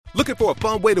Looking for a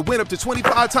fun way to win up to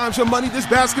 25 times your money this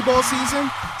basketball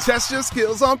season? Test your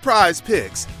skills on Prize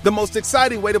Picks, the most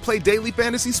exciting way to play daily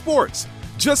fantasy sports.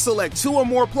 Just select 2 or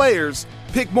more players,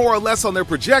 pick more or less on their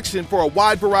projection for a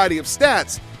wide variety of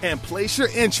stats, and place your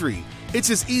entry.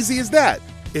 It's as easy as that.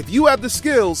 If you have the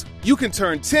skills, you can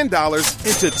turn $10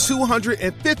 into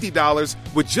 $250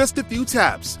 with just a few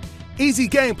taps. Easy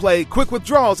gameplay, quick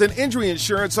withdrawals, and injury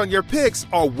insurance on your picks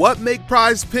are what make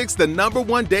Prize Picks the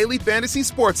 #1 daily fantasy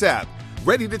sports app.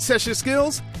 Ready to test your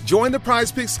skills? Join the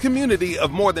Prize Picks community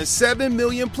of more than 7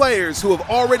 million players who have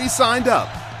already signed up.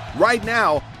 Right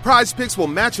now, Prize Picks will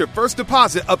match your first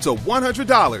deposit up to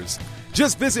 $100.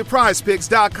 Just visit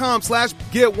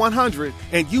prizepicks.com/get100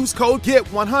 and use code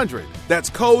GET100. That's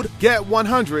code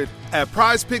GET100 at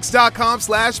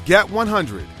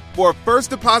prizepicks.com/get100 for a first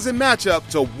deposit match up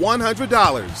to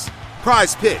 $100.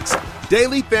 Prize Picks,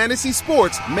 daily fantasy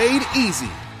sports made easy.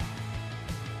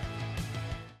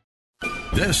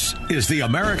 This is the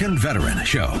American Veteran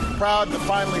Show. Proud to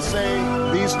finally say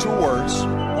these 2 words,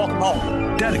 welcome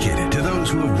home. Dedicated to those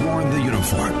who have worn the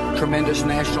uniform. Tremendous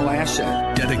national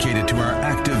asset. Dedicated to our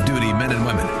active duty men and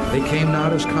women. They came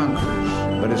not as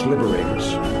conquerors, but as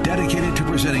liberators. Dedicated to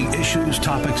presenting issues,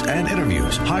 topics, and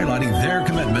interviews highlighting their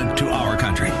commitment to our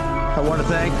country. I want to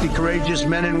thank the courageous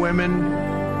men and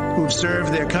women who've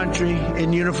served their country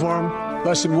in uniform.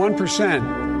 Less than 1%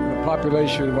 of the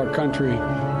population of our country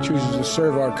chooses to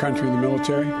serve our country in the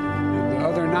military. And the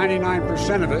other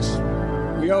 99% of us,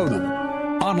 we owe them.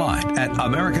 Online at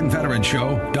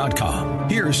AmericanVeteranShow.com.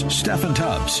 Here's Stephen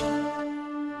Tubbs.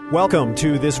 Welcome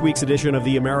to this week's edition of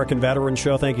the American Veteran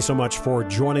Show. Thank you so much for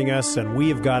joining us. And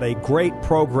we've got a great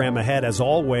program ahead as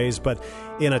always, but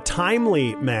in a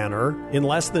timely manner, in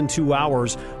less than 2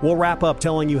 hours, we'll wrap up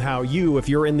telling you how you, if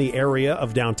you're in the area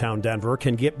of downtown Denver,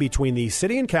 can get between the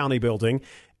City and County Building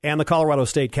and the Colorado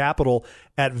State Capitol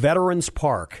at Veterans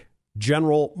Park.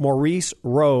 General Maurice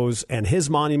Rose and his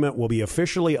monument will be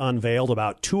officially unveiled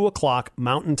about 2 o'clock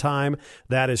Mountain Time.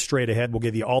 That is straight ahead. We'll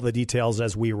give you all the details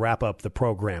as we wrap up the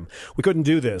program. We couldn't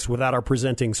do this without our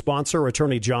presenting sponsor,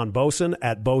 Attorney John Boesen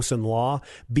at Boesen Law,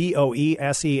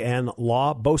 Boesen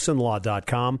Law,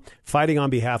 BoesenLaw.com, fighting on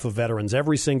behalf of veterans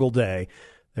every single day.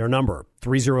 Their number,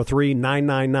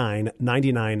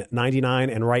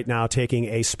 303-999-9999, and right now taking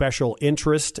a special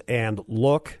interest and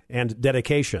look and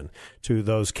dedication to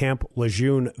those Camp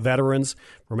Lejeune veterans.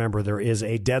 Remember, there is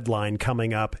a deadline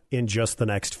coming up in just the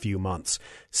next few months.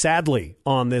 Sadly,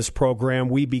 on this program,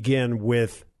 we begin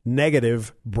with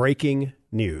negative breaking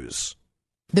news.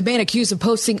 The man accused of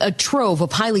posting a trove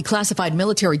of highly classified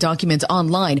military documents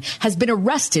online has been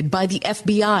arrested by the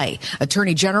FBI.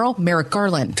 Attorney General Merrick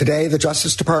Garland. Today, the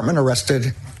Justice Department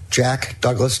arrested Jack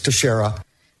Douglas Teixeira.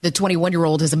 The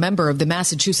 21-year-old is a member of the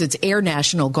Massachusetts Air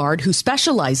National Guard who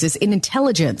specializes in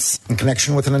intelligence. In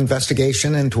connection with an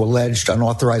investigation into alleged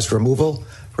unauthorized removal,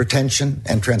 retention,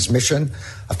 and transmission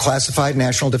of classified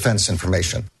national defense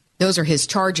information. Those are his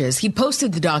charges. He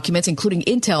posted the documents, including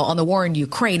intel on the war in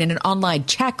Ukraine, in an online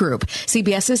chat group.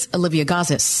 CBS's Olivia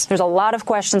Gazis. There's a lot of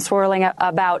questions swirling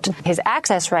about his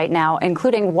access right now,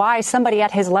 including why somebody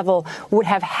at his level would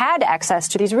have had access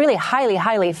to these really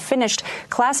highly finished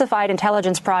classified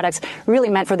intelligence products really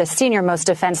meant for the senior-most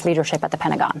defense leadership at the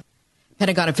Pentagon.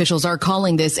 Pentagon officials are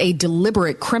calling this a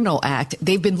deliberate criminal act.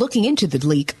 They've been looking into the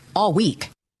leak all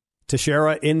week.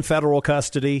 Teixeira in federal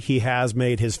custody. He has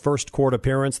made his first court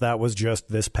appearance. That was just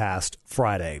this past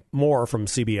Friday. More from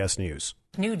CBS News.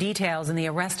 New details in the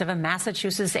arrest of a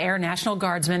Massachusetts Air National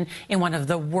Guardsman in one of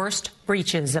the worst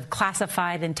breaches of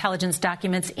classified intelligence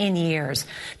documents in years.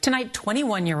 Tonight,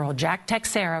 21-year-old Jack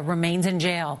Teixeira remains in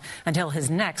jail until his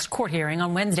next court hearing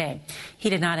on Wednesday. He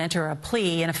did not enter a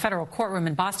plea in a federal courtroom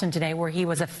in Boston today where he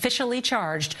was officially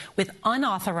charged with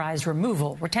unauthorized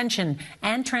removal, retention,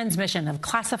 and transmission of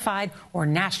classified or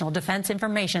national defense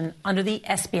information under the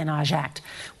Espionage Act.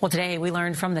 Well, today we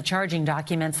learned from the charging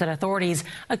documents that authorities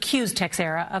accused Teixeira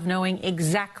of knowing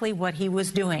exactly what he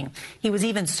was doing. He was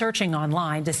even searching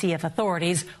online to see if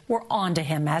authorities were onto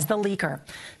him as the leaker.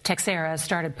 Teixeira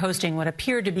started posting what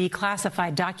appeared to be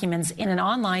classified documents in an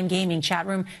online gaming chat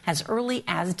room as early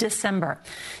as December.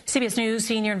 CBS News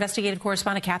senior investigative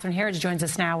correspondent Catherine Herridge joins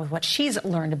us now with what she's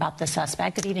learned about the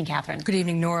suspect. Good evening, Catherine. Good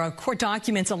evening, Nora. Court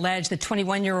documents allege the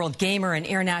 21-year-old gamer and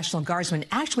Air National Guardsman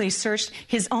actually searched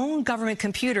his own government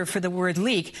computer for the word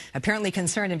leak. Apparently,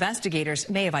 concerned investigators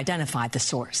may have identified the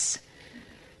source.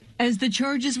 As the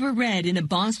charges were read in a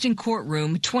Boston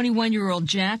courtroom, 21-year-old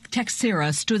Jack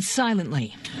Teixeira stood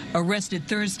silently. Arrested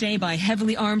Thursday by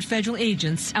heavily armed federal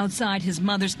agents outside his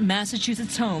mother's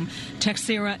Massachusetts home,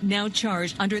 Teixeira now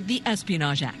charged under the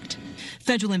Espionage Act.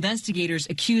 Federal investigators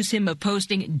accuse him of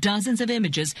posting dozens of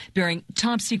images bearing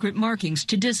top-secret markings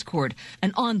to Discord,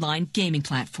 an online gaming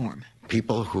platform.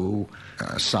 People who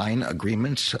sign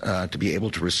agreements to be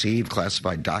able to receive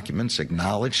classified documents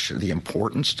acknowledge the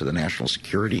importance to the national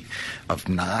security of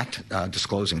not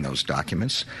disclosing those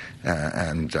documents,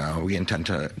 and we intend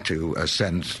to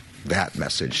send that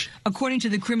message. According to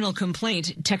the criminal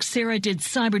complaint, Teixeira did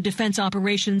cyber defense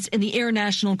operations in the Air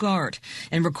National Guard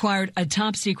and required a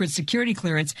top-secret security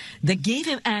clearance that gave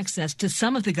him access to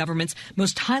some of the government's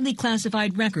most highly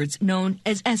classified records, known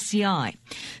as SCI.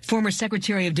 Former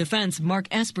Secretary of Defense Mark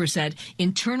Esper said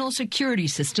internal security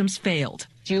systems failed.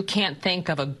 You can't think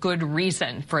of a good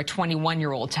reason for a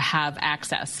 21-year-old to have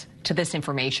access to this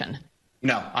information.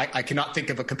 No, I cannot think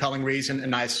of a compelling reason,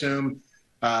 and I assume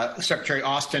Secretary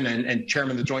Austin and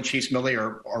Chairman of the Joint Chiefs Milley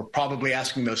are probably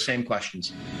asking those same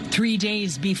questions. 3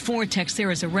 days before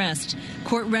Teixeira's arrest,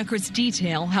 court records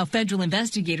detail how federal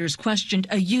investigators questioned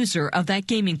a user of that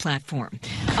gaming platform.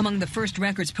 Among the first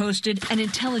records posted, an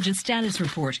intelligence status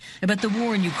report about the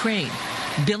war in Ukraine.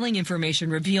 Billing information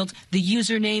revealed the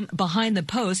username behind the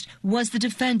post was the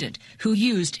defendant, who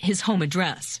used his home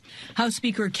address. House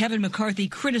Speaker Kevin McCarthy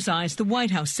criticized the White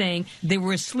House, saying they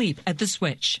were asleep at the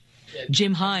switch.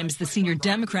 Jim Himes, the senior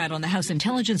Democrat on the House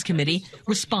Intelligence Committee,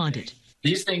 responded.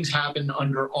 These things happen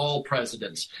under all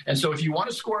presidents. And so if you want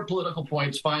to score political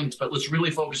points, fine, but let's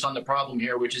really focus on the problem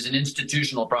here, which is an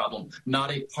institutional problem,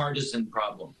 not a partisan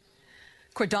problem.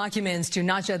 Court documents do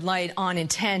not shed light on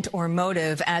intent or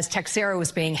motive. As Teixeira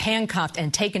was being handcuffed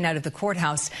and taken out of the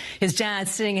courthouse, his dad,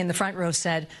 sitting in the front row,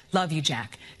 said, "Love you,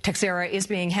 Jack." Teixeira is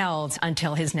being held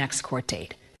until his next court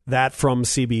date. That from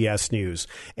CBS News.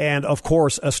 And, of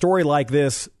course, a story like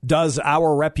this does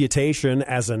our reputation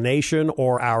as a nation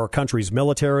or our country's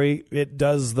military. It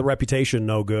does the reputation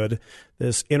no good.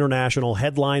 This international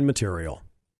headline material.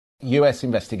 U.S.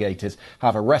 investigators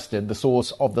have arrested the source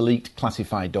of the leaked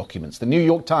classified documents. The New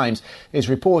York Times is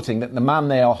reporting that the man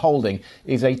they are holding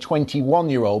is a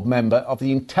 21-year-old member of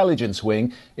the intelligence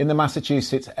wing in the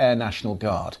Massachusetts Air National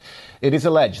Guard. It is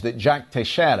alleged that Jack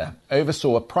Teixeira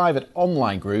oversaw a private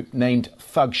online group named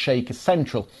Thug Shaker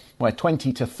Central, where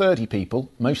 20 to 30 people,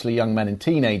 mostly young men and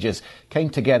teenagers, came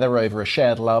together over a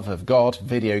shared love of God,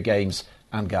 video games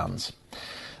and guns.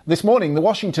 This morning, the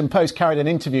Washington Post carried an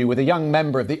interview with a young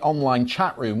member of the online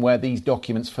chat room where these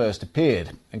documents first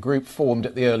appeared, a group formed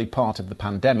at the early part of the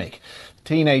pandemic. The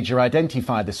teenager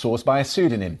identified the source by a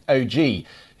pseudonym, OG.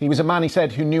 He was a man, he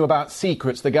said, who knew about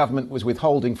secrets the government was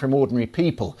withholding from ordinary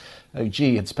people. OG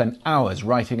had spent hours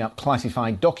writing up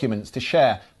classified documents to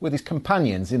share with his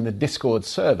companions in the Discord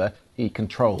server he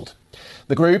controlled.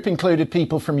 The group included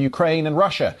people from Ukraine and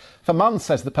Russia. For months,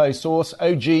 says the Post source,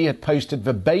 OG had posted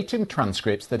verbatim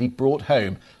transcripts that he brought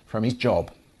home from his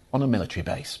job on a military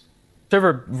base.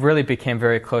 Server really became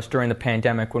very close during the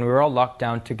pandemic when we were all locked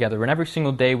down together. And every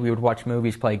single day we would watch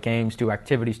movies, play games, do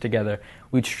activities together.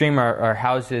 We'd stream our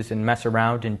houses and mess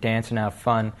around and dance and have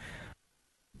fun.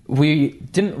 We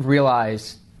didn't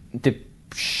realize the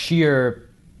sheer,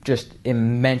 just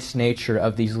immense nature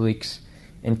of these leaks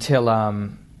until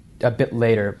a bit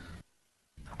later.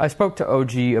 I spoke to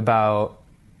OG about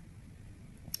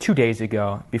 2 days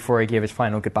ago before he gave his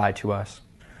final goodbye to us.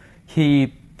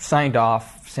 He signed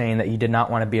off saying that he did not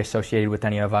want to be associated with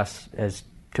any of us as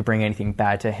to bring anything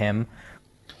bad to him.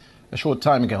 A short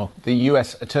time ago, the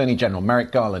U.S. Attorney General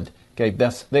Merrick Garland gave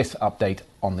us this update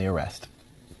on the arrest.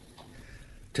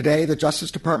 Today, the Justice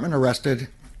Department arrested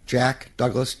Jack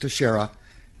Douglas Teixeira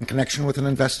in connection with an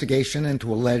investigation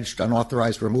into alleged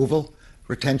unauthorized removal,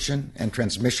 retention, and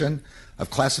transmission of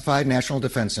classified national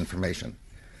defense information.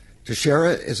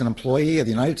 Teixeira is an employee of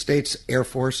the United States Air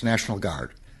Force National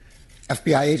Guard.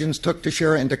 FBI agents took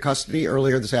Teixeira into custody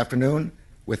earlier this afternoon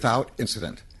without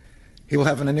incident. He will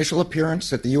have an initial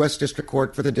appearance at the U.S. District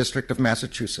Court for the District of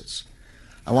Massachusetts.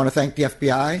 I want to thank the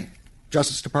FBI,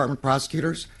 Justice Department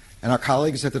prosecutors, and our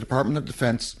colleagues at the Department of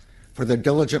Defense for their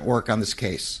diligent work on this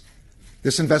case.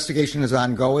 This investigation is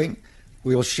ongoing.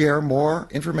 We will share more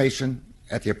information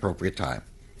at the appropriate time.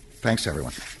 Thanks,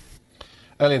 everyone.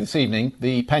 Earlier this evening,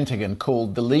 the Pentagon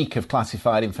called the leak of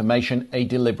classified information a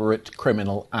deliberate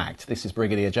criminal act. This is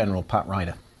Brigadier General Pat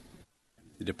Ryder.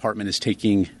 The department is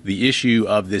taking the issue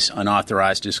of this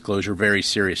unauthorized disclosure very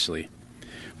seriously.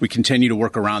 We continue to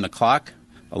work around the clock,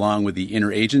 along with the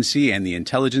interagency and the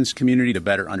intelligence community, to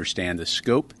better understand the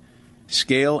scope,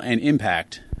 scale, and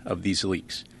impact of these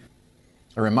leaks.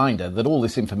 A reminder that all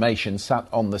this information sat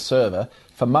on the server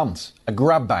for months, a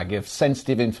grab bag of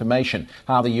sensitive information,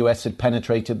 how the US had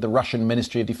penetrated the Russian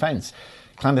Ministry of Defense,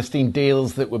 clandestine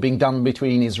deals that were being done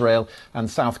between Israel and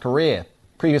South Korea,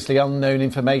 previously unknown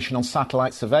information on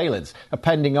satellite surveillance, a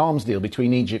pending arms deal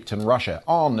between Egypt and Russia,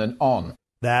 on and on.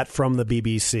 That from the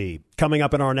BBC. Coming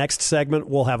up in our next segment,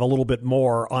 we'll have a little bit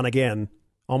more on, again,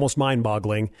 almost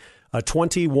mind-boggling, a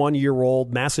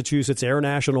 21-year-old Massachusetts Air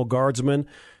National Guardsman,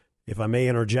 if I may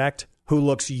interject, who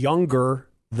looks younger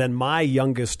than my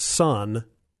youngest son,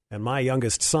 and my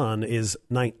youngest son is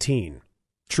 19.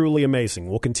 Truly amazing.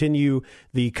 We'll continue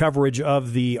the coverage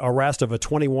of the arrest of a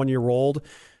 21-year-old.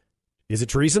 Is it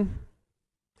treason?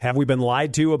 Have we been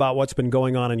lied to about what's been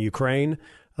going on in Ukraine?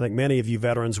 I think many of you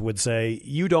veterans would say,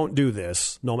 you don't do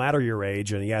this, no matter your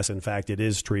age. And yes, in fact, it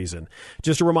is treason.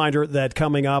 Just a reminder that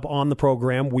coming up on the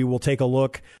program, we will take a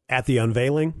look at the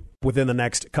unveiling within the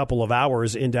next couple of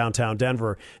hours in downtown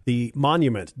Denver, the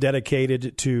monument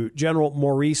dedicated to General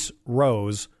Maurice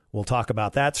Rose. We'll talk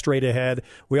about that straight ahead.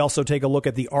 We also take a look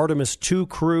at the Artemis II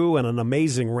crew and an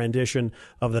amazing rendition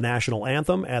of the national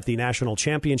anthem at the national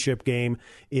championship game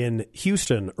in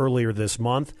Houston earlier this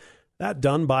month. That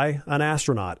done by an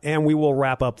astronaut. And we will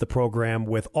wrap up the program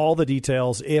with all the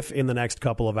details if in the next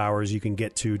couple of hours you can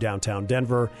get to downtown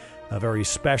Denver, a very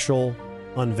special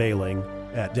unveiling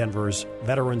at Denver's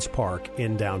Veterans Park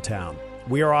in downtown.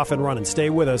 We are off and running. Stay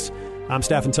with us. I'm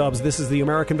Stephen Tubbs. This is the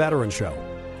American Veteran Show,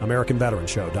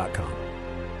 AmericanVeteranShow.com.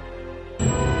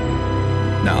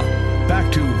 Now,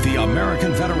 back to the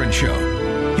American Veteran Show.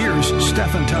 Here's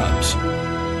Stephen Tubbs.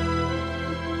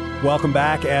 Welcome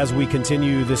back as we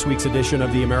continue this week's edition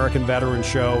of the American Veteran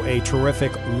Show, a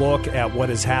terrific look at what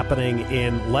is happening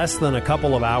in less than a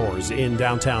couple of hours in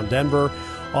downtown Denver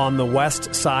on the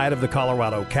west side of the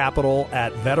Colorado Capitol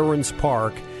at Veterans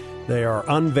Park. They are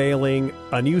unveiling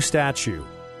a new statue,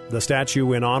 the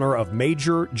statue in honor of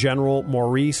Major General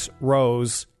Maurice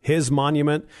Rose, his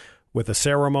monument with a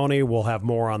ceremony. We'll have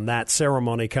more on that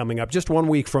ceremony coming up just 1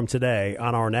 week from today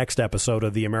on our next episode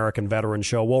of the American Veteran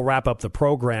Show. We'll wrap up the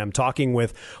program talking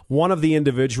with one of the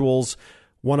individuals,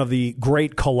 one of the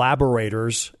great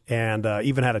collaborators, and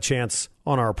even had a chance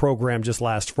on our program just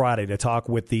last Friday to talk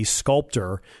with the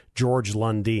sculptor, George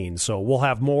Lundeen. So we'll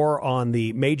have more on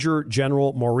the Major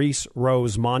General Maurice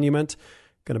Rose Monument,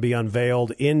 going to be unveiled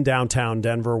in downtown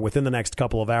Denver within the next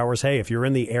couple of hours. Hey, if you're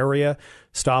in the area,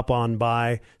 stop on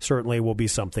by. Certainly will be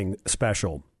something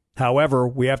special. However,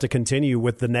 we have to continue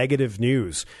with the negative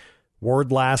news.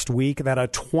 Word last week that a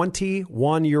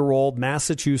 21-year-old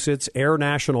Massachusetts Air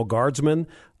National Guardsman,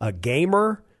 a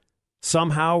gamer,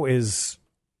 somehow is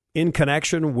in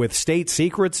connection with state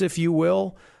secrets, if you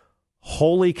will.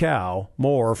 Holy cow.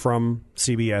 More from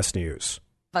CBS News.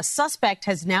 A suspect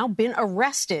has now been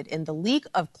arrested in the leak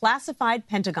of classified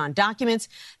Pentagon documents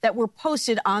that were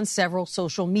posted on several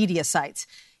social media sites.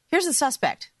 Here's the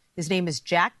suspect. His name is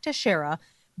Jack Teixeira,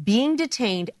 being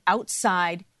detained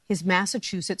outside his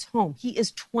Massachusetts home. He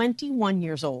is 21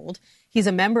 years old. He's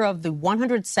a member of the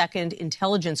 102nd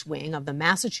Intelligence Wing of the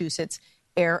Massachusetts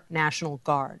Air National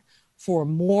Guard. For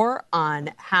more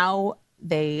on how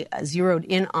they zeroed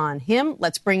in on him,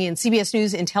 let's bring in CBS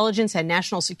News intelligence and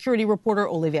national security reporter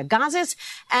Olivia Gazis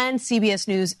and CBS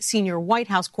News senior White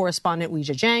House correspondent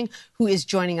Weijia Jiang, who is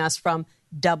joining us from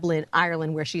Dublin,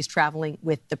 Ireland, where she's traveling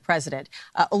with the president.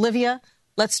 Olivia,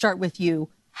 let's start with you.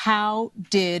 How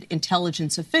did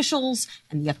intelligence officials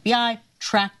and the FBI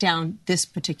track down this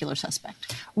particular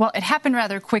suspect? Well, it happened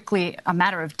rather quickly, a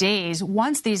matter of days,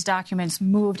 once these documents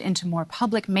moved into more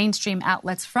public mainstream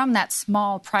outlets from that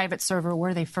small private server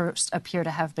where they first appear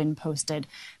to have been posted.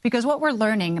 Because what we're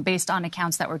learning, based on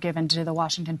accounts that were given to the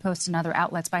Washington Post and other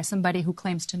outlets by somebody who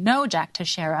claims to know Jack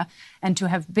Teixeira and to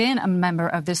have been a member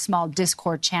of this small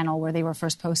Discord channel where they were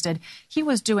first posted, he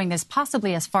was doing this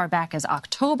possibly as far back as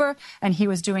October, and he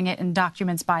was doing it in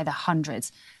documents by the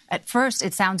hundreds. At first,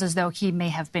 it sounds as though he may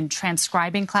have been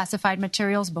transcribing classified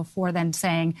materials before then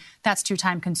saying, that's too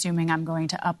time-consuming, I'm going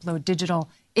to upload digital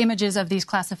images of these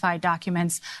classified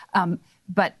documents.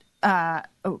 But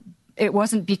it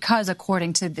wasn't because,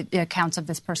 according to the accounts of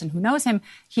this person who knows him,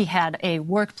 he had a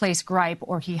workplace gripe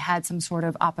or he had some sort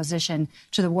of opposition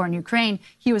to the war in Ukraine.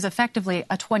 He was effectively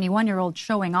a 21-year-old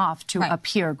showing off to a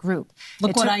peer group.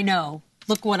 Look what I know.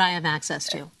 Look what I have access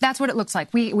to. That's what it looks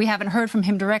like. We haven't heard from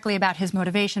him directly about his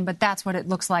motivation, but that's what it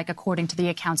looks like according to the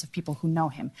accounts of people who know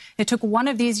him. It took one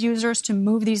of these users to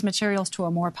move these materials to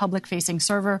a more public-facing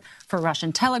server for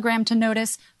Russian Telegram to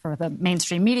notice, for the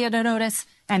mainstream media to notice,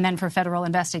 and then for federal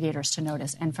investigators to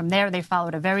notice. And from there, they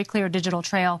followed a very clear digital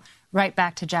trail right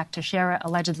back to Jack Teixeira,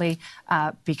 allegedly,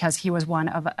 because he was one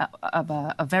of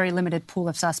a very limited pool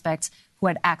of suspects who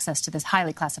had access to this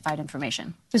highly classified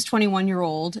information. This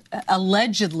 21-year-old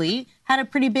allegedly had a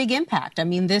pretty big impact. I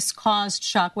mean, this caused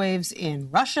shockwaves in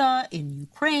Russia, in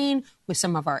Ukraine, with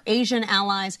some of our Asian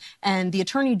allies. And the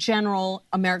Attorney General,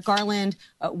 Merrick Garland,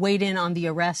 weighed in on the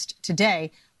arrest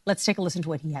today. Let's take a listen to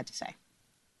what he had to say.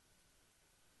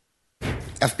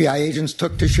 FBI agents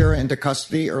took Teixeira into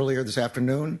custody earlier this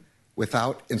afternoon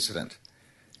without incident.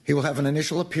 He will have an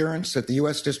initial appearance at the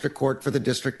U.S. District Court for the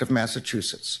District of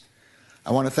Massachusetts.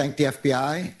 I want to thank the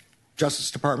FBI, Justice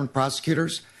Department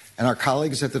prosecutors, and our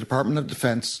colleagues at the Department of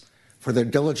Defense for their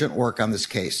diligent work on this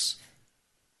case.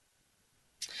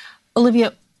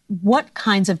 Olivia, what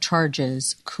kinds of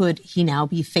charges could he now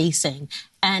be facing?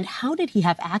 And how did he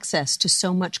have access to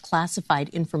so much classified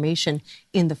information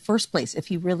in the first place if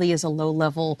he really is a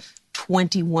low-level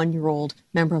 21-year-old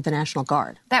member of the National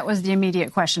Guard? That was the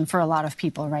immediate question for a lot of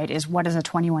people, right, is what is a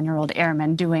 21-year-old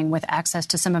airman doing with access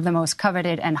to some of the most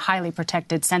coveted and highly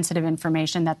protected sensitive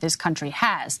information that this country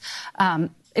has?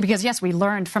 Because, yes, we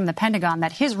learned from the Pentagon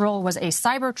that his role was a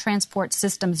cyber transport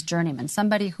systems journeyman,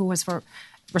 somebody who was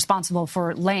responsible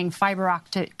for laying fiber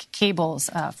optic cables,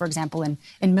 for example,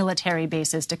 in military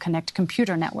bases to connect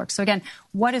computer networks. So, again,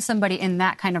 what is somebody in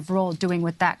that kind of role doing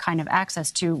with that kind of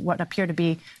access to what appear to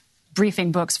be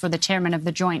briefing books for the chairman of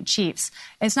the Joint Chiefs?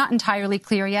 It's not entirely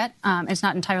clear yet. It's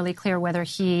not entirely clear whether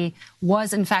he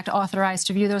was, in fact, authorized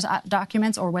to view those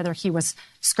documents or whether he was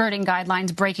skirting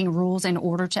guidelines, breaking rules in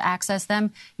order to access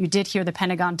them. You did hear the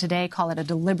Pentagon today call it a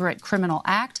deliberate criminal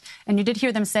act. And you did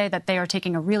hear them say that they are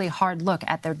taking a really hard look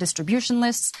at their distribution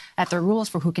lists, at their rules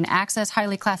for who can access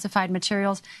highly classified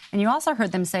materials. And you also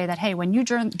heard them say that, hey, when you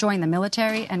join the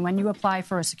military and when you apply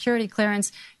for a security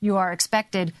clearance, you are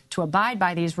expected to abide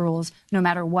by these rules no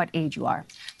matter what age you are.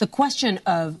 The question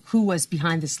of who was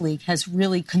behind this leak has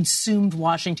really consumed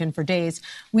Washington for days.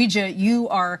 Weijia, you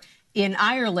are in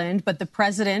Ireland, but the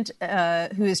president,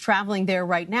 who is traveling there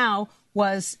right now,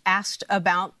 was asked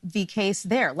about the case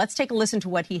there. Let's take a listen to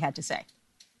what he had to say.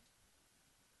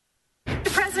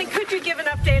 Mr. President, could you give an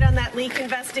update on that leak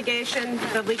investigation,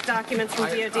 the leaked documents from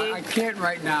DOD? I can't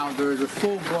right now. There is a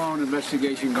full-blown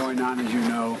investigation going on, as you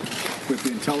know, with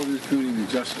the intelligence community and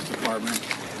the Justice Department,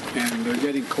 and they're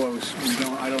getting close.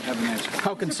 I don't have an answer.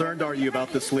 How concerned are you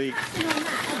about this leak?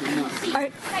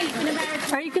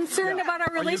 Are you concerned about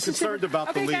our relationship? Are you concerned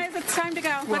about the leak? Okay, guys, it's time to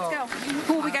go. Let's go.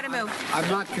 Cool, we got to move. I'm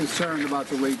not concerned about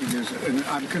the leakages, and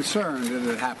I'm concerned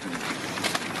that it happened.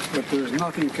 But there's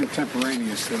nothing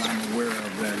contemporaneous that I'm aware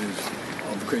of that is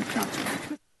of great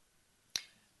consequence.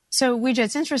 So, Weijia,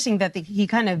 it's interesting that he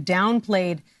kind of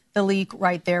downplayed the leak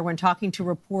right there when talking to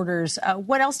reporters.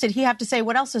 What else did he have to say?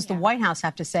 What else does the White House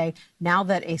have to say now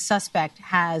that a suspect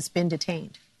has been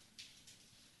detained?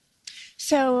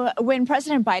 So when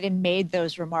President Biden made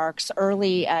those remarks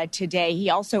early today, he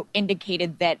also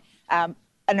indicated that an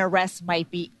arrest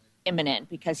might be imminent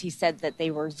because he said that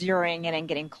they were zeroing in and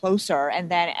getting closer.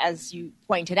 And then, as you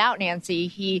pointed out, Nancy,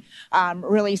 he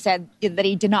really said that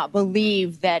he did not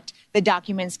believe that the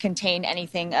documents contained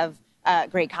anything of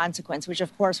great consequence, which,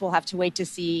 of course, we'll have to wait to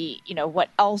see, what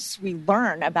else we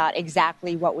learn about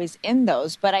exactly what was in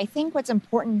those. But I think what's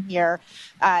important here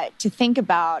to think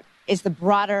about is the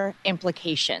broader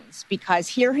implications, because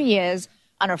here he is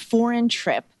on a foreign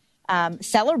trip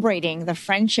celebrating the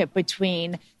friendship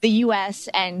between the U.S.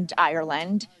 and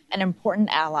Ireland, an important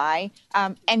ally.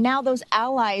 And now those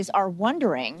allies are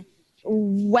wondering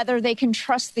whether they can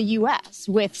trust the U.S.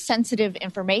 with sensitive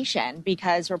information,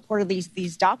 because reportedly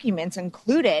these documents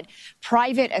included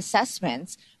private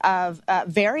assessments of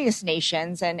various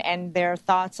nations and their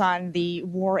thoughts on the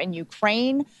war in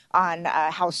Ukraine, on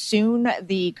how soon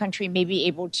the country may be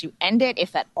able to end it,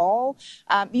 if at all.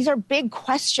 These are big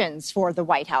questions for the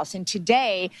White House. And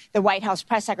today, the White House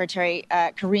press secretary,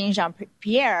 Karine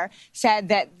Jean-Pierre, said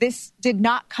that this did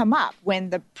not come up when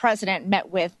the president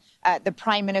met with the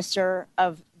Prime Minister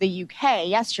of the UK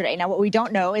yesterday. Now, what we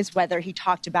don't know is whether he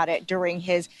talked about it during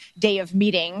his day of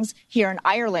meetings here in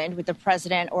Ireland with the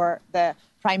president or the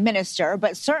Prime Minister.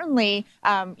 But certainly,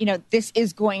 this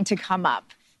is going to come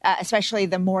up, especially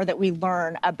the more that we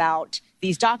learn about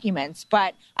these documents.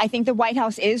 But I think the White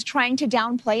House is trying to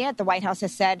downplay it. The White House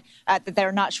has said that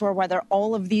they're not sure whether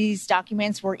all of these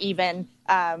documents were even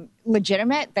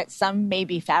legitimate, that some may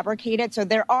be fabricated. So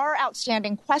there are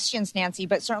outstanding questions, Nancy,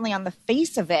 but certainly on the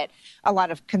face of it, a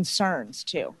lot of concerns,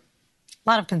 too. A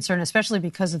lot of concern, especially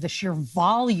because of the sheer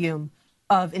volume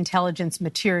of intelligence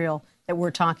material that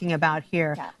we're talking about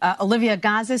here. Yeah. Olivia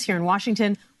Gazis here in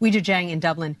Washington, Weijia Jiang in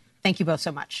Dublin. Thank you both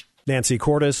so much. Nancy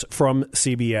Cordes from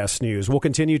CBS News. We'll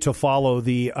continue to follow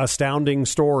the astounding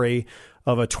story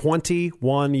of a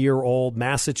 21-year-old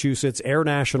Massachusetts Air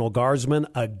National Guardsman,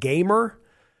 a gamer,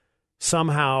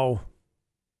 somehow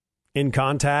in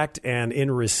contact and in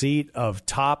receipt of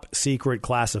top-secret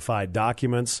classified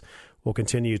documents. We'll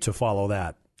continue to follow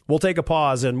that. We'll take a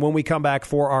pause, and when we come back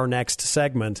for our next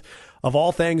segment, of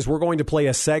all things, we're going to play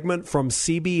a segment from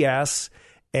CBS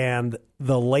and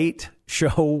The Late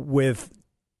Show with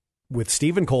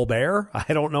Stephen Colbert.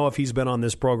 I don't know if he's been on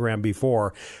this program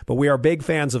before, but we are big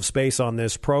fans of space on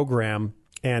this program.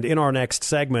 And in our next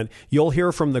segment, you'll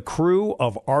hear from the crew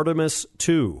of Artemis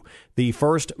II, the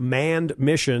first manned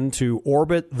mission to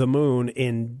orbit the moon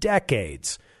in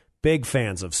decades. Big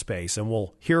fans of space. And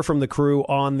we'll hear from the crew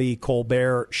on the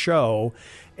Colbert Show.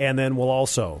 And then we'll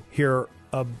also hear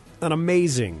an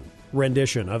amazing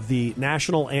rendition of the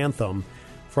national anthem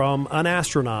from an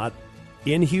astronaut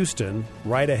in Houston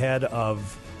right ahead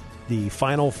of the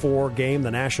Final Four game, the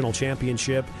national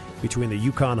championship between the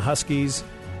Yukon Huskies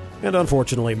and,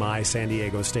 unfortunately, my San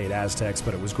Diego State Aztecs.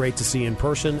 But it was great to see in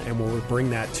person, and we'll bring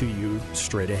that to you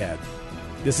straight ahead.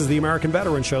 This is the American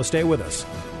Veteran Show. Stay with us.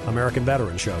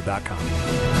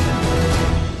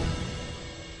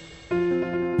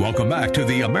 AmericanVeteranShow.com. Welcome back to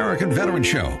the American Veteran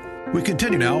Show. We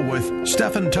continue now with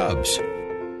Stephen Tubbs.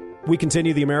 We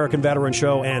continue the American Veteran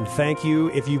Show, and thank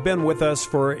you if you've been with us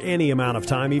for any amount of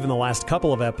time, even the last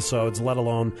couple of episodes, let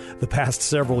alone the past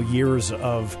several years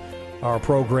of our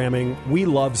programming. We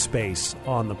love space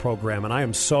on the program, and I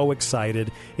am so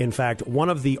excited. In fact, one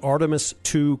of the Artemis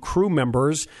II crew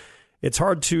members, it's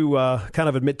hard to kind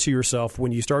of admit to yourself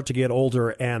when you start to get older,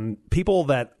 and people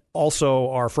that also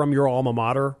are from your alma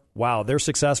mater, wow, they're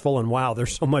successful, and wow, they're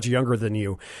so much younger than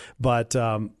you. But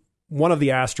one of the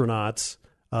astronauts,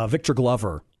 Victor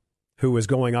Glover, who is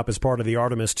going up as part of the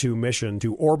Artemis II mission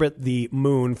to orbit the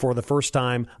moon for the first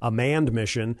time, a manned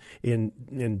mission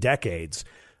in decades.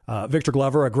 Victor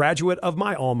Glover, a graduate of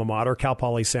my alma mater, Cal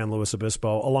Poly San Luis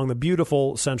Obispo, along the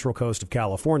beautiful central coast of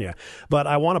California. But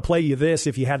I want to play you this,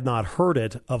 if you had not heard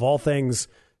it, of all things,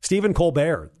 Stephen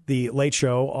Colbert, the Late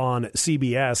Show on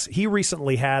CBS. He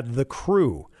recently had the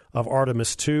crew of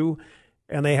Artemis II,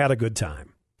 and they had a good time.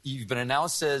 You've been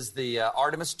announced as the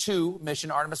Artemis II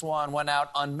mission. Artemis I went out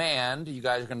unmanned. You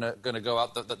guys are going to go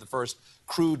out the first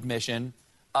crewed mission.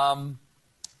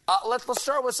 Let's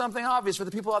start with something obvious for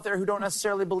the people out there who don't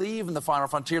necessarily believe in the final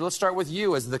frontier. Let's start with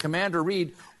you as the commander,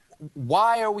 Reed.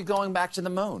 Why are we going back to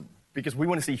the moon? Because we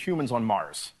want to see humans on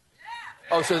Mars.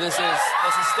 Oh, so this is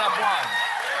step one.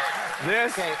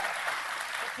 Okay.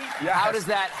 Yes. How does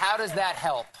that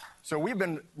help? So we've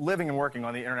been living and working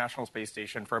on the International Space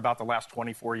Station for about the last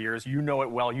 24 years. You know it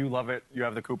well. You love it. You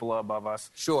have the cupola above us.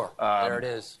 Sure. There it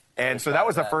is. And so that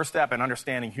was the first step in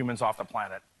understanding humans off the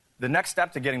planet. The next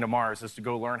step to getting to Mars is to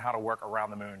go learn how to work around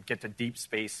the moon, get to deep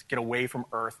space, get away from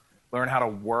Earth, learn how to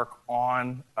work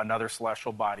on another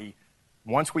celestial body.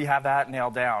 Once we have that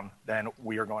nailed down, then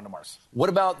we are going to Mars. What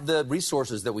about the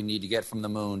resources that we need to get from the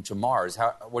moon to Mars?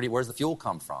 Where's the fuel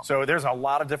come from? So there's a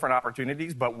lot of different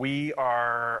opportunities, but we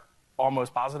are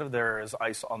almost positive there is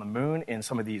ice on the moon in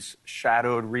some of these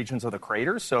shadowed regions of the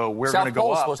craters. So we're going to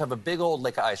go up. South Pole is supposed to have a big old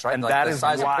lake of ice, right? And like that the is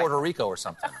size why... of Puerto Rico or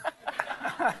something.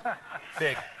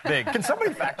 Big. Can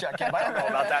somebody fact check him? I don't know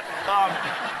about that.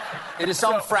 It is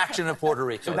some fraction of Puerto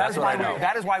Rico. So that is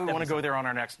why we want to go there on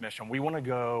our next mission. We want to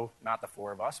go, not the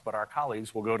four of us, but our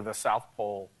colleagues will go to the South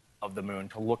Pole of the moon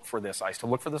to look for this ice, to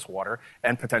look for this water,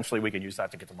 and potentially we can use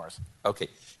that to get to Mars. Okay.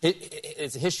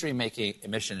 It's a history-making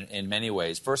mission in many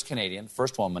ways. First Canadian,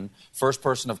 first woman, first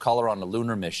person of color on a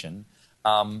lunar mission.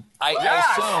 I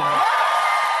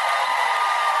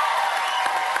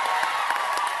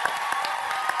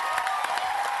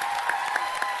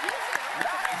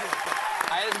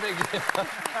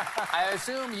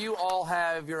assume you all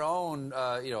have your own,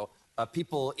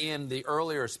 people in the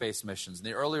earlier space missions, in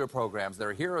the earlier programs.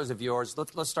 They're heroes of yours.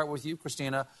 Let's start with you,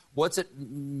 Christina. What's it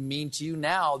mean to you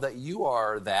now that you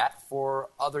are that for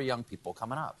other young people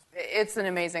coming up? It's an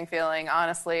amazing feeling,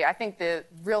 honestly. I think the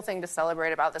real thing to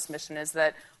celebrate about this mission is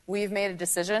that we've made a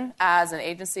decision as an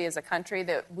agency, as a country,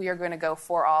 that we are going to go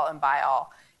for all and by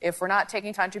all. If we're not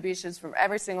taking contributions from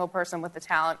every single person with the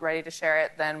talent ready to share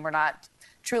it, then we're not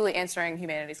truly answering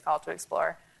humanity's call to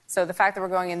explore. So the fact that we're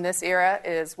going in this era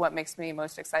is what makes me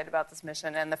most excited about this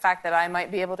mission. And the fact that I might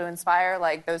be able to inspire,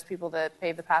 like those people that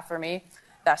paved the path for me,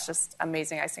 that's just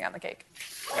amazing icing on the cake.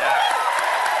 Yeah.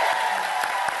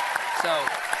 So,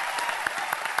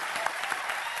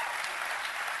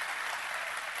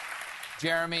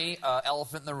 Jeremy,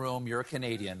 elephant in the room, you're a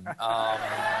Canadian.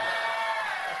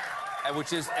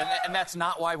 which is, and that's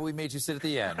not why we made you sit at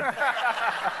the end.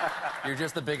 You're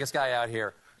just the biggest guy out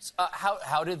here.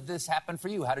 How did this happen for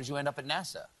you? How did you end up at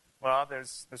NASA? Well,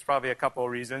 there's probably a couple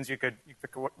of reasons. You pick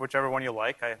whichever one you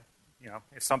like.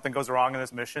 If something goes wrong in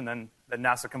this mission, then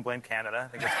NASA can blame Canada. I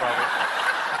think it's probably.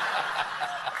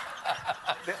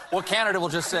 Well, Canada will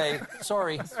just say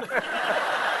sorry.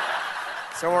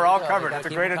 So we're all covered. It's a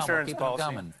great insurance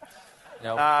policy.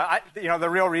 The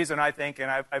real reason, I think, and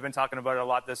I've been talking about it a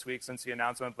lot this week since the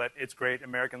announcement, but it's great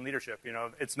American leadership.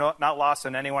 It's not lost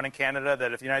on anyone in Canada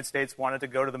that if the United States wanted to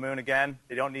go to the moon again,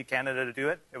 they don't need Canada to do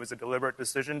it. It was a deliberate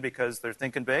decision because they're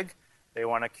thinking big. They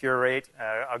want to curate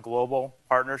a global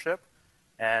partnership.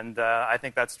 And I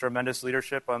think that's tremendous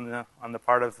leadership on the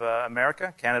part of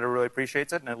America. Canada really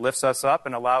appreciates it, and it lifts us up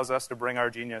and allows us to bring our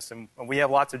genius. And we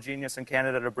have lots of genius in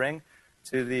Canada to bring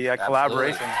to the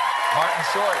collaboration. Martin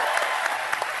Short.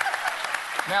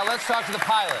 Now let's talk to the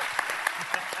pilot.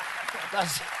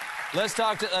 Let's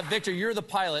talk to Victor. You're the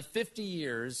pilot. 50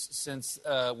 years since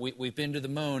we've been to the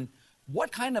moon.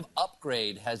 What kind of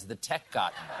upgrade has the tech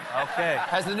gotten? Okay.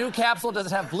 Has the new capsule, does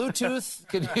it have Bluetooth?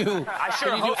 Can you do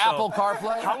Apple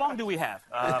CarPlay? How long do we have?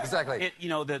 Exactly.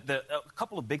 A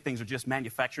couple of big things are just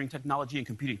manufacturing technology and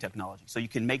computing technology. So you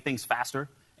can make things faster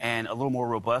and a little more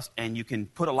robust, and you can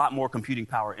put a lot more computing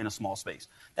power in a small space.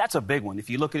 That's a big one. If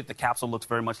you look at it, the capsule looks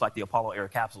very much like the Apollo-era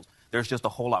capsules. There's just a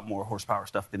whole lot more horsepower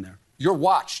stuffed in there. Your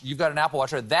watch, you've got an Apple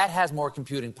Watch, that has more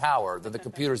computing power than the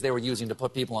computers they were using to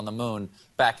put people on the moon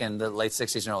back in the late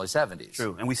 60s and early 70s.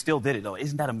 True, and we still did it, though.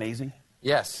 Isn't that amazing?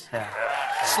 Yes. Yeah.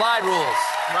 Slide rules.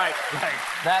 Right.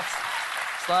 That's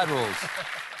slide rules.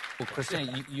 Well,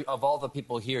 Christina, you, of all the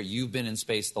people here, you've been in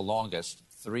space the longest,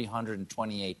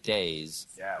 328 days.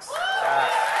 Yes.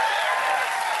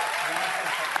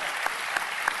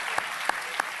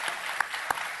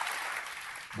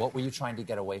 What were you trying to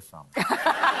get away from?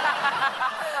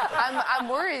 I'm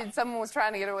worried someone was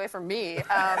trying to get away from me.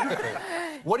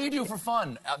 What do you do for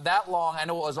fun? That long, I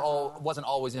know it wasn't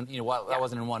always in, that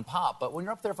wasn't in one pop, but when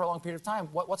you're up there for a long period of time,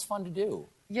 what's fun to do?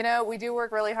 We do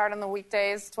work really hard on the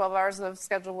weekdays, 12 hours of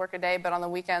scheduled work a day, but on the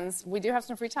weekends, we do have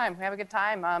some free time. We have a good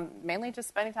time, mainly just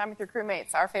spending time with your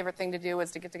crewmates. Our favorite thing to do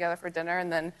is to get together for dinner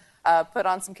and then put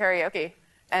on some karaoke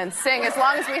and sing as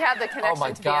long as we have the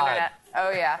connection to the internet. Oh,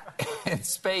 yeah. In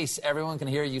space, everyone can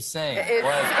hear you sing. It's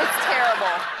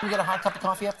terrible. Can we get a hot cup of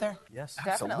coffee up there? Yes,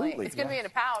 definitely. absolutely. It's going to be in a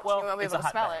pouch. You won't be able to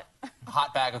smell it. A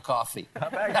hot bag of coffee.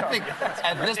 I think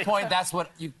at this point, that's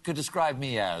what you could describe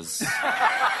me as.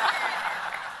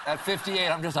 At 58,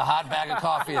 I'm just a hot bag of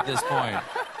coffee at this point.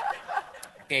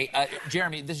 Okay,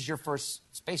 Jeremy, this is your first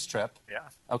space trip. Yeah.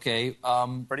 Okay.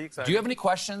 Pretty excited. Do you have any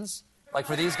questions? Like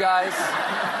for these guys?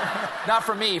 Not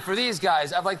for me, for these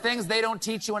guys. Of like things they don't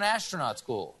teach you in astronaut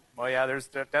school. Well, yeah, there's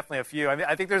definitely a few.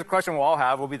 I think there's a question we'll all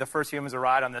have. We'll be the first humans to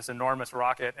ride on this enormous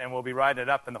rocket, and we'll be riding it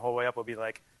up, and the whole way up we'll be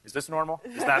like, is this normal?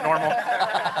 Is that normal?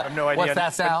 I have no idea. What's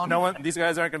that sound? These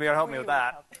guys aren't going to be able to help me with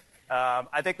that.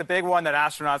 I think the big one that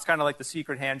astronauts, kind of like the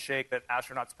secret handshake that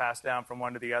astronauts pass down from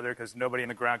one to the other because nobody in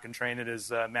the ground can train it,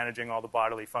 is managing all the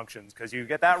bodily functions. Because you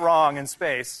get that wrong in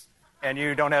space, and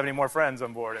you don't have any more friends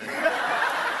on board anymore.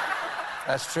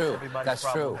 That's true. That's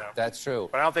true. That's true.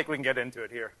 But I don't think we can get into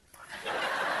it here.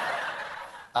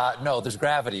 No, there's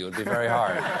gravity. It would be very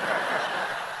hard.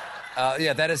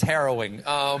 Yeah, that is harrowing.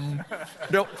 No,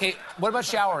 okay, what about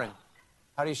showering?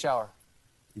 How do you shower?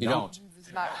 You don't.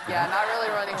 Not really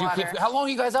running water. How long are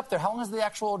you guys up there? How long is the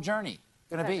actual journey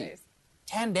going to be? 10 days.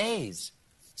 10 days.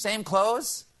 Same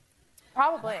clothes?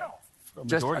 Probably.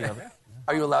 Majority of it.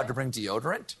 Are you allowed to bring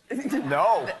deodorant?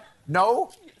 No.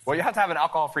 No? Well, you have to have an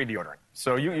alcohol-free deodorant.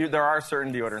 So there are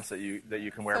certain deodorants that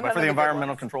you can wear. But for the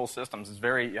environmental control systems,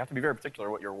 you have to be very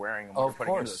particular what you're wearing and what you're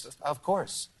putting into the system. Of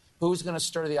course. Who's going to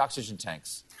stir the oxygen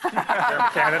tanks?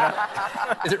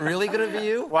 Canada. Is it really going to be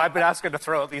you? Well, I've been asking to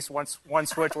throw at least one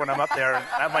switch when I'm up there, and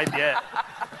that might be it.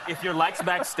 If your lights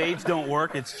backstage don't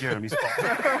work, it's Jeremy's fault.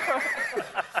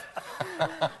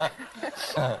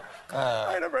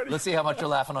 Let's see how much you're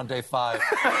laughing on day 5.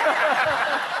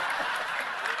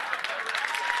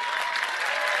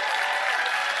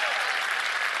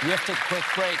 We have to take a quick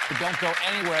break, but don't go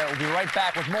anywhere. We'll be right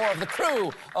back with more of the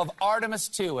crew of Artemis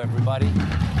 2, everybody.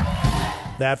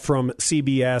 That from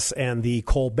CBS and the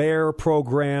Colbert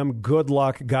program. Good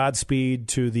luck, Godspeed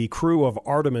to the crew of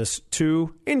Artemis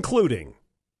 2, including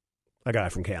a guy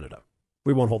from Canada.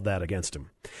 We won't hold that against him.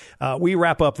 We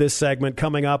wrap up this segment.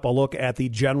 Coming up, a look at the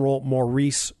General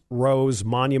Maurice Rose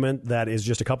monument that is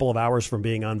just a couple of hours from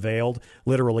being unveiled,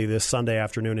 literally this Sunday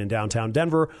afternoon in downtown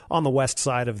Denver on the west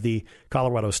side of the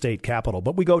Colorado State Capitol.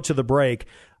 But we go to the break.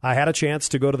 I had a chance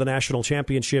to go to the national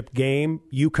championship game,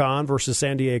 UConn versus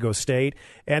San Diego State,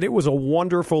 and it was a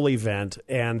wonderful event.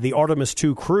 And the Artemis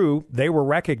II crew, they were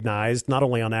recognized not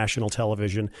only on national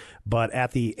television, but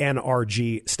at the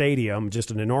NRG Stadium, just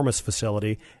an enormous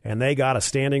facility, and they got a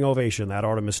standing ovation, that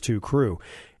Artemis II crew.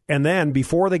 And then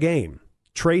before the game,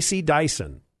 Tracy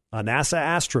Dyson, a NASA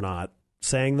astronaut,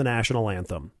 sang the national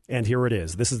anthem. And here it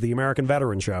is. This is the American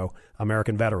Veteran Show,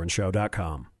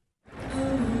 AmericanVeteranShow.com.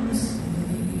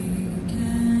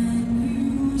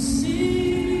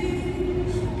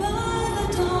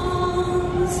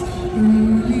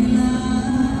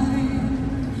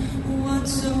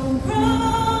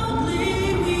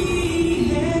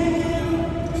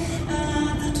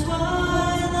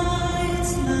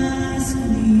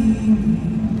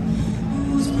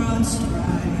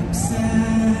 Stripes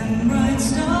and bright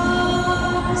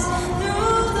stars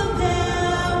through the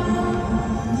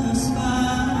perilous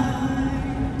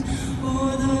fight,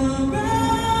 o'er the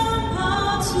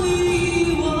ramparts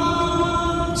we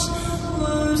watched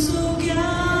were so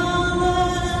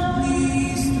gallantly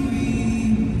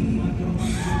streaming,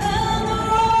 and the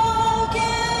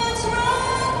rockets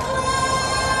ran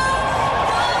clear, the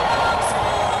bombs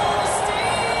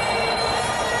bursting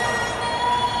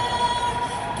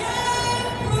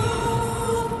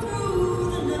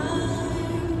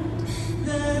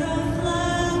that our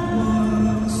flag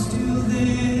was still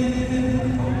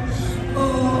there.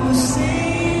 Oh,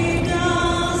 say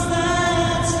does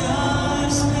that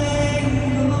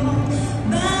star-spangled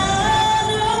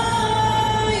banner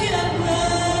yet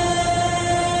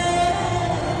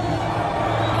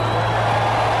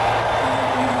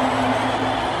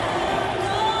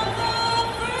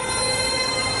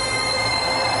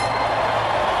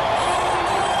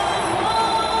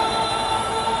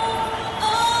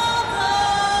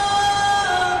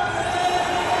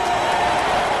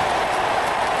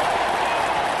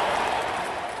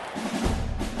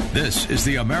This is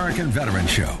the American Veteran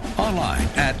Show, online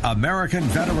at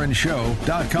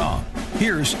AmericanVeteranShow.com.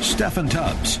 Here's Stephen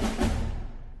Tubbs.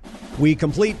 We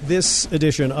complete this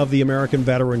edition of the American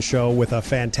Veteran Show with a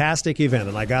fantastic event,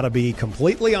 and I got to be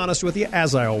completely honest with you,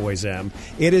 as I always am.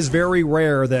 It is very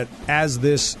rare that as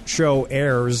this show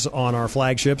airs on our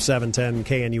flagship 710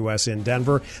 KNUS in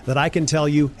Denver, that I can tell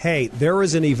you, hey, there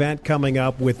is an event coming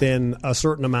up within a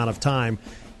certain amount of time.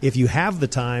 If you have the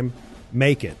time,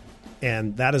 make it.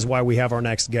 And that is why we have our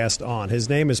next guest on. His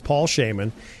name is Paul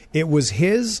Shaman. It was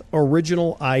his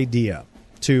original idea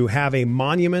to have a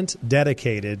monument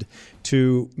dedicated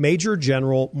to Major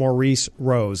General Maurice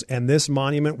Rose. And this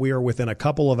monument, we are within a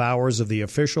couple of hours of the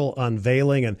official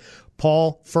unveiling. And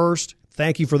Paul, first,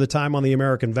 thank you for the time on the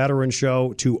American Veteran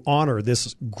Show to honor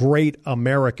this great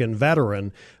American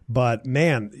veteran. But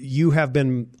man, you have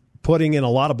been putting in a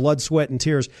lot of blood, sweat, and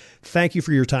tears. Thank you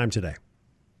for your time today.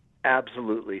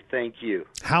 Absolutely. Thank you.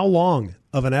 How long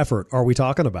of an effort are we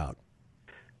talking about?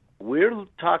 We're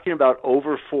talking about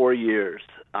over 4 years.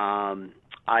 I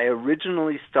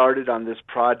originally started on this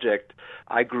project.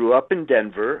 I grew up in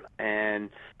Denver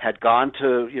and had gone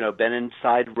to, been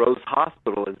inside Rose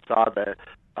Hospital and saw the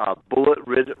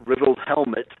bullet-riddled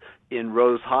helmet in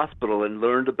Rose Hospital and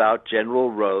learned about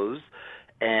General Rose.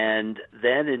 And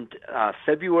then in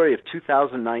February of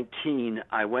 2019,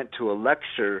 I went to a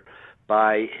lecture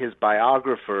by his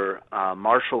biographer,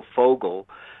 Marshall Fogel,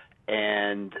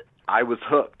 and I was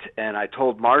hooked. And I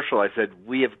told Marshall, I said,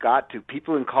 we have got to.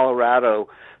 People in Colorado,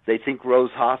 they think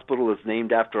Rose Hospital is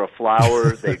named after a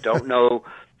flower. They don't know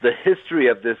the history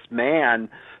of this man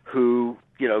who,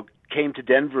 came to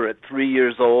Denver at 3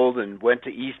 years old and went to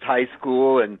East High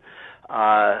School and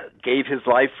gave his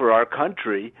life for our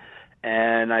country.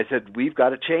 And I said, we've got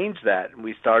to change that. And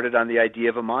we started on the idea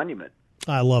of a monument.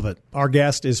 I love it. Our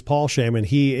guest is Paul Shaman.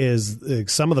 He is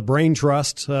some of the brain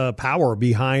trust power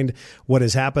behind what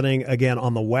is happening, again,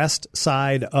 on the west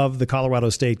side of the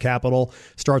Colorado State Capitol.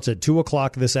 Starts at 2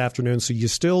 o'clock this afternoon, so you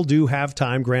still do have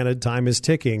time. Granted, time is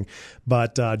ticking.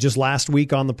 But just last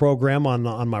week on the program,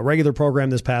 on my regular program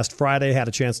this past Friday, had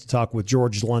a chance to talk with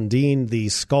George Lundeen, the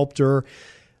sculptor.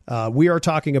 We are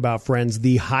talking about, friends,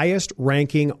 the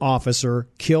highest-ranking officer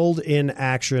killed in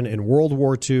action in World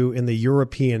War II in the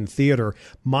European theater.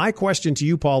 My question to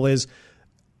you, Paul, is,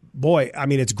 boy, I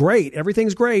mean, it's great.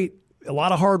 Everything's great. A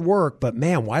lot of hard work. But,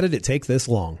 man, why did it take this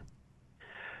long?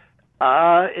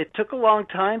 It took a long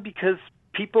time because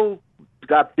people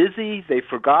got busy. They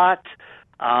forgot.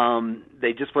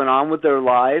 They just went on with their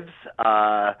lives.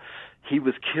 He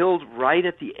was killed right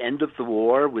at the end of the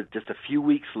war, with just a few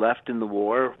weeks left in the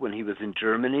war, when he was in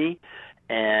Germany,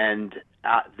 and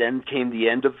then came the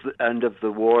end of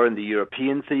the war in the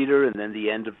European theater, and then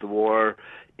the end of the war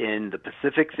in the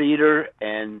Pacific theater,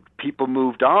 and people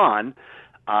moved on.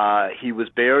 He was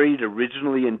buried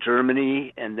originally in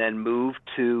Germany, and then moved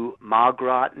to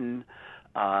Margraten,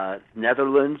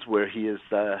 Netherlands, where he is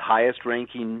the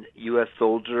highest-ranking U.S.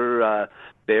 soldier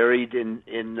buried in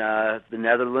the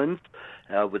Netherlands,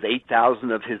 with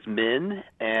 8,000 of his men,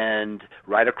 and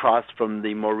right across from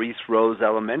the Maurice Rose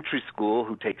Elementary School,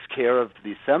 who takes care of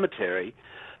the cemetery,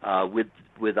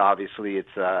 with obviously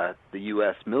it's the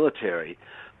U.S. military.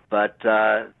 But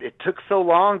it took so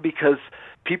long because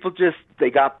people they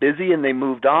got busy and they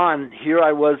moved on. Here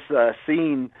I was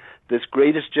seeing this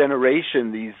greatest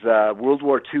generation, these World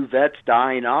War II vets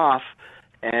dying off,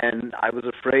 and I was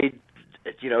afraid,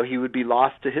 he would be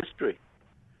lost to history.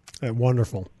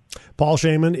 Wonderful. Paul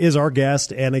Shaman is our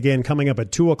guest, and again, coming up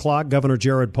at 2 o'clock, Governor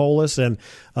Jared Polis and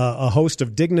a host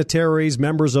of dignitaries,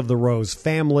 members of the Rose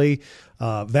family,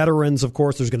 veterans, of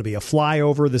course. There's going to be a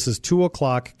flyover. This is 2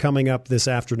 o'clock coming up this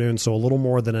afternoon, so a little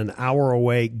more than an hour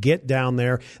away. Get down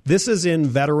there. This is in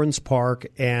Veterans Park,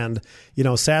 and,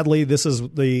 sadly, this is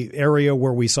the area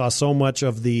where we saw so much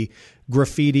of the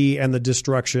graffiti and the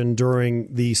destruction during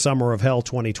the Summer of Hell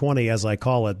 2020, as I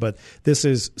call it. But this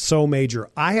is so major.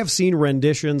 I have seen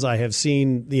renditions. I have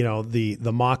seen,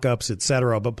 the mock-ups, et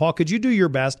cetera. But, Paul, could you do your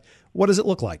best? What does it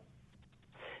look like?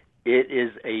 It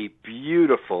is a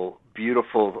beautiful,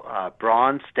 beautiful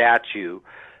bronze statue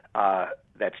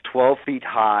that's 12 feet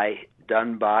high,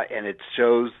 and it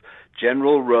shows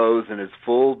General Rose in his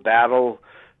full battle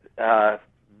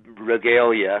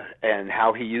regalia, and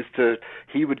how he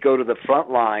would go to the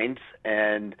front lines,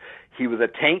 and he was a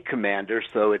tank commander,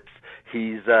 so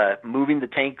he's moving the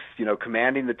tanks,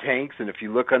 commanding the tanks, and if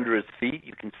you look under his feet,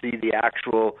 you can see the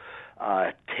actual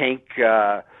tank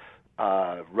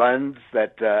runs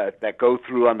that go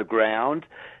through on the ground.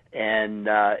 And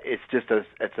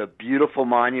it's a beautiful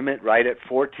monument right at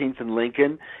 14th and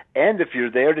Lincoln. And if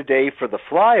you're there today for the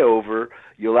flyover,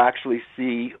 you'll actually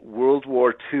see World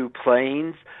War II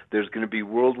planes. There's going to be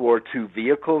World War II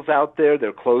vehicles out there.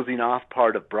 They're closing off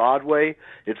part of Broadway.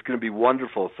 It's going to be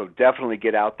wonderful, so definitely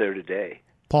get out there today.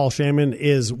 Paul Shaman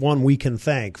is one we can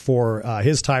thank for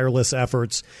his tireless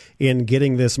efforts in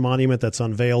getting this monument that's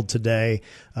unveiled today,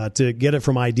 to get it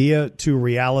from idea to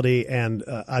reality. And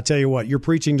I tell you what, you're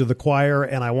preaching to the choir,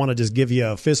 and I want to just give you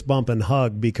a fist bump and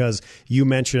hug, because you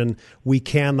mentioned we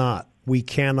cannot,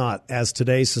 as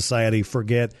today's society,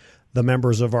 forget the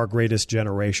members of our greatest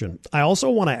generation. I also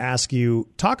want to ask you,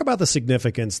 talk about the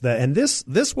significance and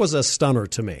this was a stunner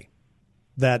to me,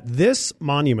 that this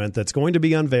monument that's going to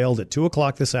be unveiled at 2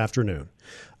 o'clock this afternoon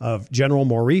of General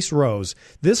Maurice Rose,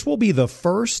 this will be the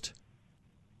first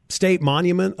state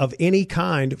monument of any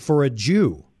kind for a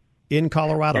Jew in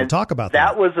Colorado. And talk about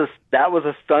that. That was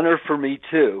a stunner for me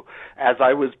too. As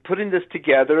I was putting this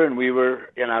together, and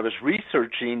I was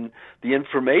researching the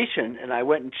information, and I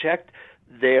went and checked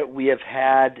that we have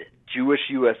had Jewish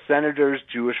U.S. senators,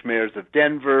 Jewish mayors of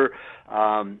Denver,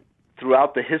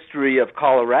 throughout the history of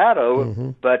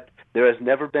Colorado, but there has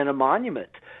never been a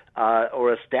monument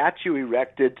or a statue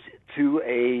erected to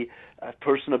a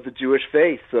person of the Jewish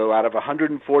faith. So out of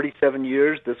 147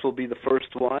 years, this will be the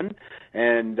first one,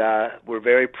 and we're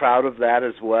very proud of that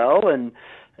as well. And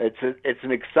it's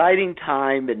an exciting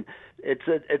time, and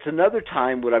it's another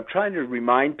time. What I'm trying to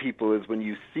remind people is when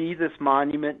you see this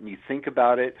monument and you think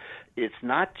about it, it's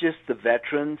not just the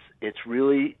veterans, it's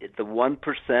really the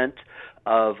 1%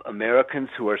 of Americans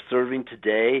who are serving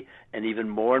today, and even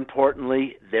more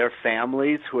importantly, their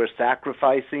families who are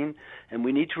sacrificing, and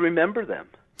we need to remember them.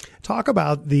 Talk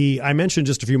about I mentioned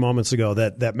just a few moments ago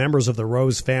that members of the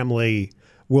Rose family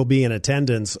will be in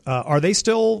attendance. Are they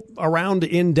still around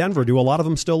in Denver? Do a lot of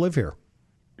them still live here?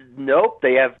 Nope,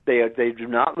 they do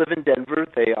not live in Denver.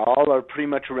 They all are pretty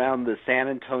much around the San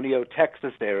Antonio,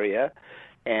 Texas area.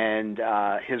 And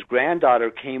his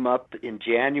granddaughter came up in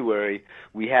January.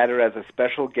 We had her as a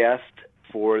special guest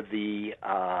for the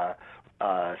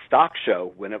stock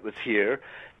show when it was here.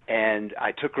 And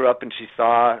I took her up, and she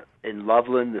saw in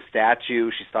Loveland the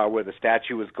statue. She saw where the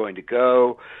statue was going to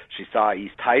go. She saw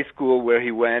East High School where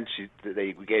he went.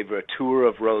 They gave her a tour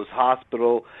of Rose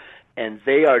Hospital. And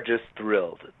they are just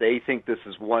thrilled. They think this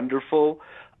is wonderful.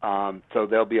 So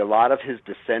there'll be a lot of his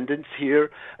descendants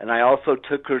here. And I also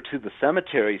took her to the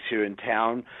cemeteries here in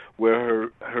town where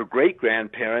her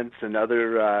great-grandparents and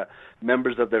other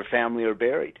members of their family are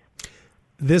buried.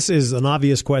 this is an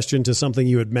obvious question to something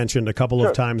you had mentioned a couple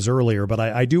of times earlier, but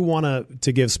I do want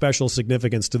to give special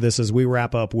significance to this as we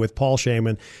wrap up with Paul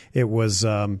Shaman. It was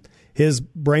his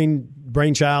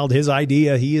brainchild, his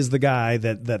idea. He is the guy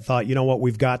that thought, you know what,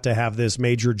 we've got to have this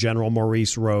Major General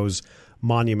Maurice Rose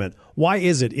monument. Why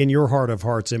is it, in your heart of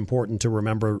hearts, important to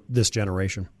remember this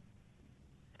generation?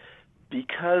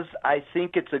 Because I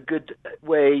think it's a good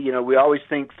way. We always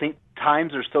think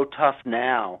times are so tough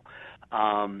now,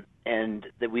 and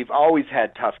that we've always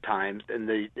had tough times, and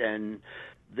the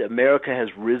America has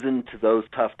risen to those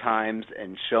tough times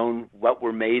and shown what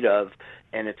we're made of.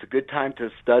 And it's a good time to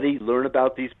study, learn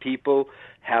about these people,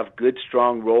 have good,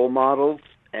 strong role models,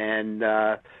 and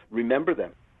remember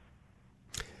them.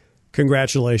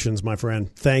 Congratulations, my friend.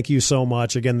 Thank you so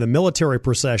much. Again, the military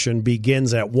procession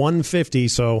begins at 1:50,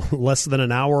 so less than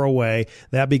an hour away.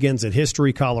 That begins at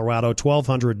History, Colorado,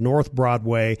 1200 North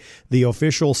Broadway. The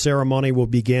official ceremony will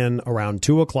begin around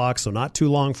 2 o'clock, so not too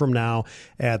long from now,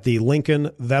 at the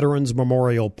Lincoln Veterans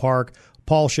Memorial Park.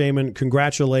 Paul Shaman,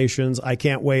 congratulations. I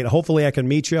can't wait. Hopefully I can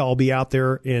meet you. I'll be out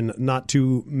there in not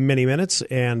too many minutes,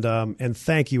 and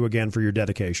thank you again for your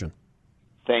dedication.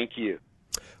 Thank you.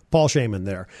 Paul Shaman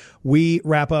there. We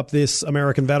wrap up this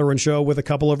American Veteran Show with a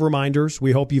couple of reminders.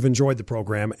 We hope you've enjoyed the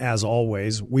program, as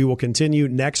always. We will continue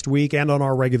next week and on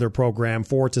our regular program,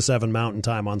 4 to 7 Mountain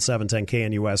Time on 710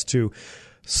 KNUS to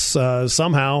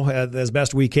somehow, as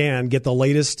best we can, get the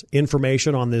latest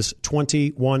information on this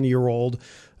 21-year-old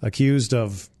accused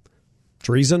of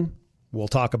treason. We'll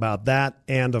talk about that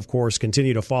and, of course,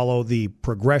 continue to follow the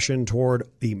progression toward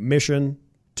the mission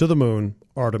to the moon,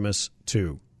 Artemis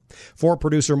 2. For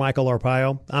producer Michael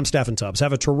Arpaio, I'm Stephen Tubbs.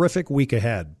 Have a terrific week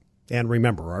ahead, and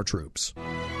remember our troops.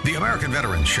 The American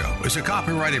Veterans Show is a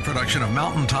copyrighted production of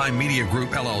Mountain Time Media Group,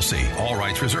 LLC. All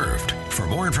rights reserved. For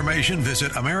more information,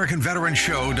 visit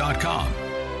AmericanVeteranShow.com.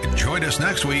 And join us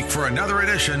next week for another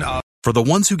edition of... For the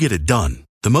ones who get it done,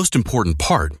 the most important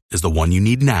part is the one you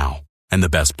need now. And the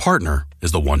best partner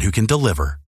is the one who can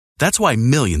deliver. That's why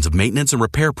millions of maintenance and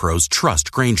repair pros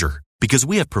trust Grainger. Because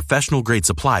we have professional-grade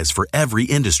supplies for every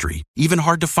industry, even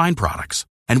hard-to-find products.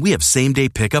 And we have same-day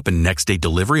pickup and next-day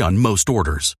delivery on most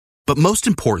orders. But most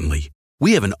importantly,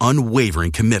 we have an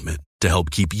unwavering commitment to help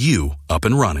keep you up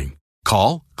and running.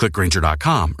 Call, click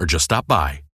Grainger.com, or just stop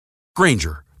by.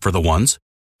 Grainger, for the ones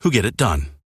who get it done.